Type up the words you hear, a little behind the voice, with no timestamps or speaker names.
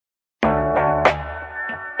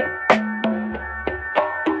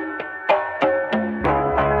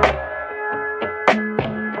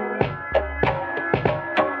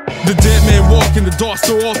The dead man walking, the dark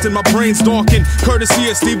so often, my brain's darkened. Courtesy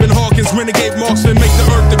of Stephen Hawkins, renegade marksman, make the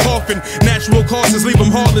earth the coffin. Natural causes leave them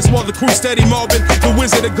heartless while the crew steady mobbing. The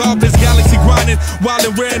wizard of goblins, galaxy grinding, wild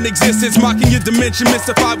and rare in existence, mocking your dimension,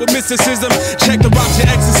 mystified with mysticism. Check the rocks, your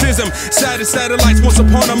exorcism. Saddest satellites, once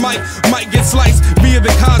upon a mic, might get sliced via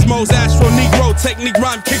the cosmos. Astro Negro, technique,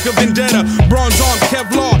 rhyme, kick of vendetta. Bronze arm,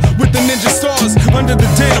 Kevlar with the ninja stars under the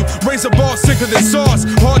denim. Razor ball sicker than sauce.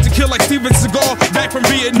 Hard to kill like Steven Seagal, back from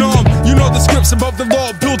Vietnam. You know the scripts above the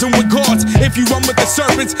law, building with guards. If you run with the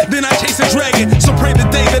serpents, then I chase a dragon. So pray the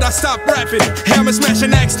day that I stop rapping. Hammer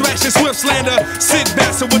smashing, axe thrashing, swift slander. Sick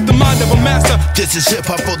bastard with the mind of a master. This is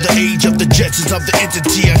hip-hop for the age of the Jetsons, of the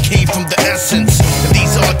entity. I came from the essence, and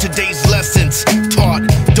these are today's lessons. Taught,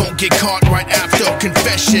 don't get caught right after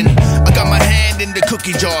confession. I got my hand in the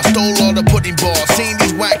cookie jar, stole all the pudding bars. Seeing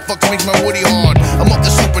these whack fucks makes my woody hard. I'm up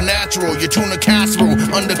the supernatural, your tuna casserole,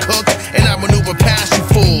 undercooked, and I maneuver past you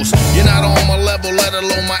fools. You're not on my level, let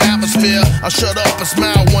alone my atmosphere. I'll shut up and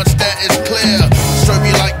smile once that is clear. Serve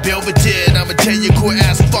you like Belvedere, I'ma tell you cool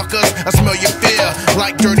ass fuckers, I smell your fear.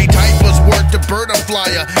 Like dirty diapers, work the bird and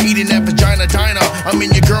flyer. Eating that vagina diner, I'm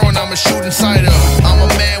in your girl and I'm a shooting cider. I'm a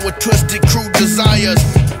man with twisted crude desires,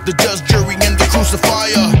 the judge, jury, and the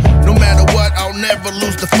crucifier. No matter what, I'll never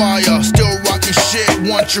lose the fire. Still rocking shit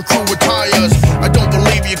once your crew retires. I don't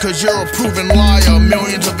believe you cause you're a proven liar.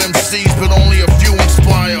 Millions of MCs but only a few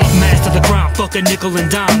inspire. Master the ground, fuck a nickel and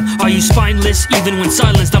dime. Are you spineless? Even when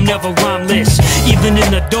silenced, I'm never rhymeless. Even in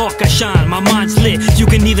the dark I shine, my mind's lit. You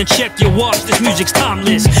can even check your watch, this music's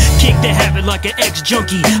timeless. Kick the habit like an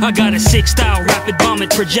ex-junkie. I got a sick style, rapid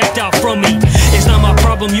vomit projectile from me. It's not my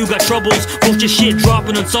problem, you got troubles. Vulture shit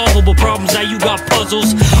dropping unsolvable problems, now you got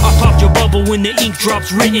puzzles. I popped your bubble when the ink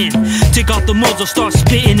drops written. Take off the muzzle, start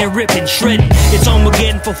spitting and ripping, shredding. It's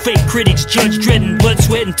Armageddon for fake critics, judge dreading. Blood,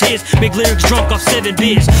 sweat and tears, make lyrics drunk off 7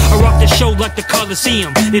 beers. I rock the show like the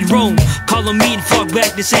Coliseum in Rome. Call a meeting, fuck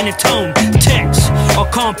back this ain't a tone. Text, our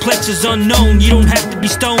complex is unknown. You don't have to be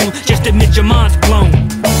stoned, just admit your mind's blown.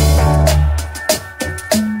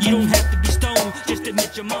 You don't have to be stoned, just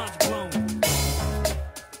admit your mind's blown.